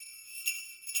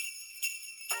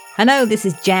Hello, this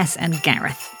is Jess and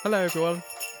Gareth. Hello, everyone.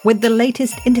 With the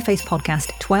latest Interface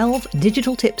podcast, 12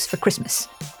 Digital Tips for Christmas,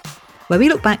 where we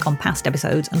look back on past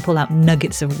episodes and pull out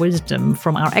nuggets of wisdom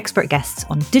from our expert guests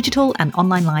on digital and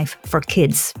online life for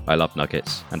kids. I love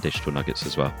nuggets and digital nuggets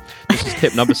as well. This is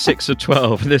tip number 6 of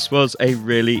 12. This was a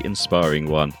really inspiring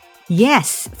one.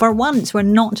 Yes, for once, we're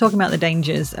not talking about the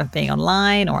dangers of being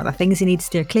online or the things you need to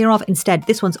steer clear of. Instead,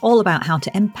 this one's all about how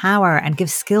to empower and give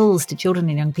skills to children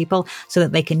and young people so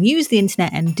that they can use the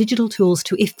internet and digital tools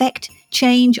to effect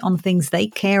change on things they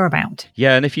care about.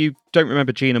 Yeah, and if you don't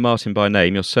remember Gina Martin by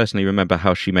name, you'll certainly remember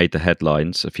how she made the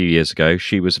headlines a few years ago.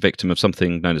 She was a victim of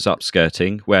something known as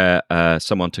upskirting, where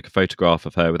someone took a photograph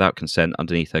of her without consent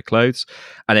underneath her clothes,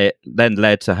 and it then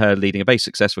led to her leading a very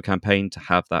successful campaign to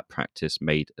have that practice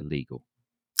made illegal.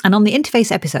 And on the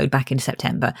Interface episode back in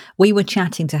September, we were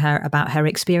chatting to her about her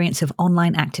experience of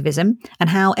online activism and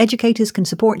how educators can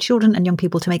support children and young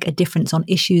people to make a difference on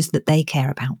issues that they care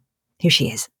about. Here she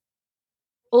is.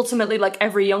 Ultimately, like,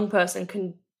 every young person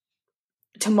can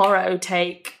tomorrow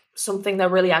take something they're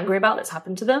really angry about that's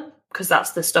happened to them, because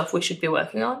that's the stuff we should be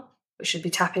working on. We should be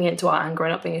tapping into our anger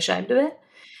and not being ashamed of it.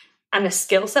 And the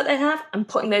skill set they have and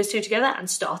putting those two together and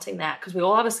starting there, because we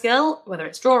all have a skill, whether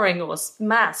it's drawing or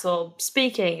maths or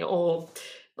speaking or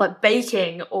like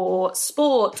baking or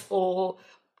sport or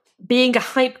being a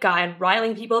hype guy and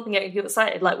riling people up and getting people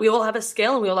excited. Like, we all have a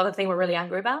skill and we all have a thing we're really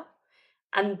angry about.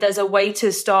 And there's a way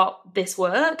to start this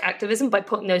work, activism, by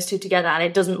putting those two together. And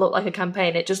it doesn't look like a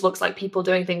campaign. It just looks like people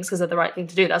doing things because they're the right thing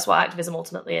to do. That's what activism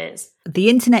ultimately is. The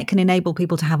internet can enable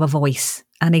people to have a voice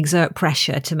and exert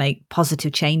pressure to make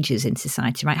positive changes in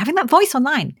society, right? Having that voice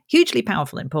online, hugely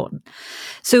powerful and important.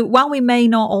 So while we may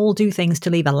not all do things to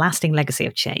leave a lasting legacy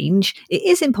of change, it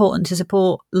is important to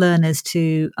support learners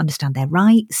to understand their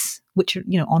rights, which are,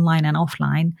 online and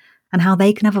offline, and how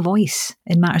they can have a voice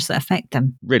in matters that affect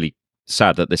them. Really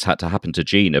sad that this had to happen to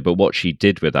Gina, but what she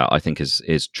did with that, I think,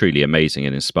 is truly amazing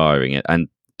and inspiring, and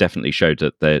definitely showed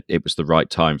that it was the right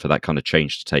time for that kind of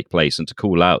change to take place and to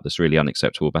call out this really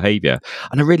unacceptable behaviour.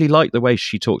 And I really like the way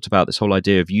she talked about this whole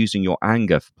idea of using your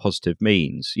anger for positive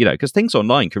means, because things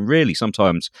online can really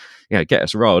sometimes, get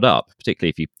us riled up, particularly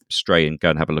if you stray and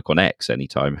go and have a look on X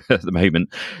anytime at the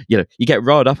moment. You get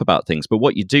riled up about things, but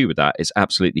what you do with that is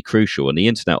absolutely crucial. And the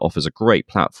internet offers a great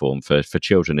platform for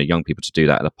children and young people to do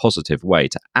that in a positive way,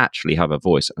 to actually have a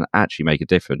voice and actually make a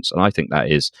difference. And I think that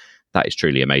is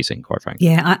truly amazing, quite frankly.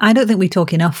 Yeah, I don't think we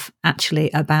talk enough, actually,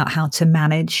 about how to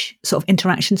manage sort of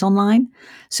interactions online.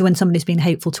 So when somebody's been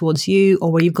hateful towards you,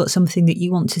 or where you've got something that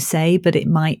you want to say, but it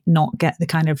might not get the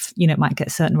kind of, it might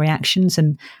get certain reactions,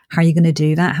 and how are you going to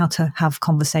do that? How to have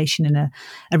conversation in a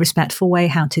respectful way,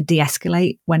 how to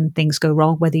de-escalate when things go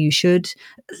wrong, whether you should.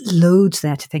 Loads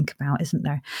there to think about, isn't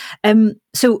there?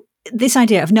 So this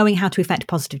idea of knowing how to effect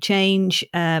positive change,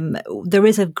 there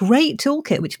is a great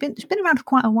toolkit which has been around for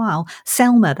quite a while,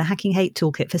 Selma, the Hacking Hate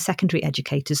Toolkit for Secondary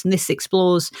Educators. And this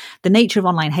explores the nature of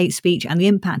online hate speech and the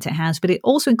impact it has, but it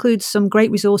also includes some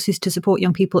great resources to support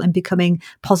young people in becoming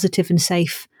positive and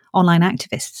safe online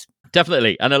activists.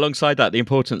 Definitely. And alongside that, the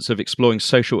importance of exploring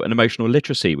social and emotional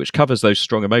literacy, which covers those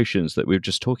strong emotions that we were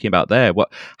just talking about there.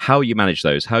 How you manage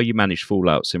those, how you manage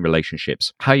fallouts in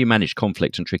relationships, how you manage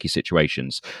conflict and tricky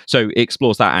situations. So it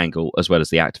explores that angle as well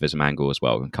as the activism angle as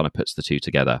well, and kind of puts the two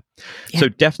together. Yeah. So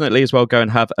definitely as well, go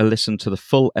and have a listen to the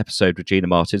full episode with Gina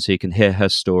Martin so you can hear her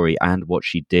story and what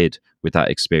she did with that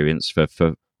experience for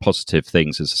positive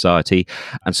things in society,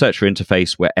 and search for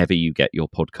Interface wherever you get your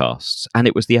podcasts. And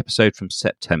it was the episode from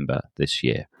September this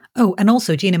year. Oh, and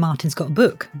also Gina Martin's got a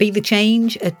book, Be the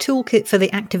Change, a toolkit for the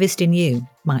activist in you.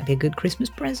 Might be a good Christmas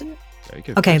present. Very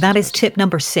good. Okay, that is tip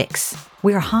number 6.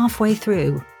 We are halfway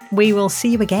through. We will see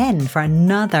you again for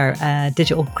another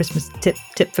digital Christmas tip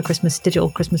for Christmas, digital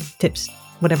Christmas tips,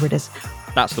 whatever it is.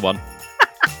 That's the one.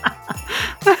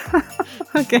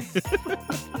 Okay.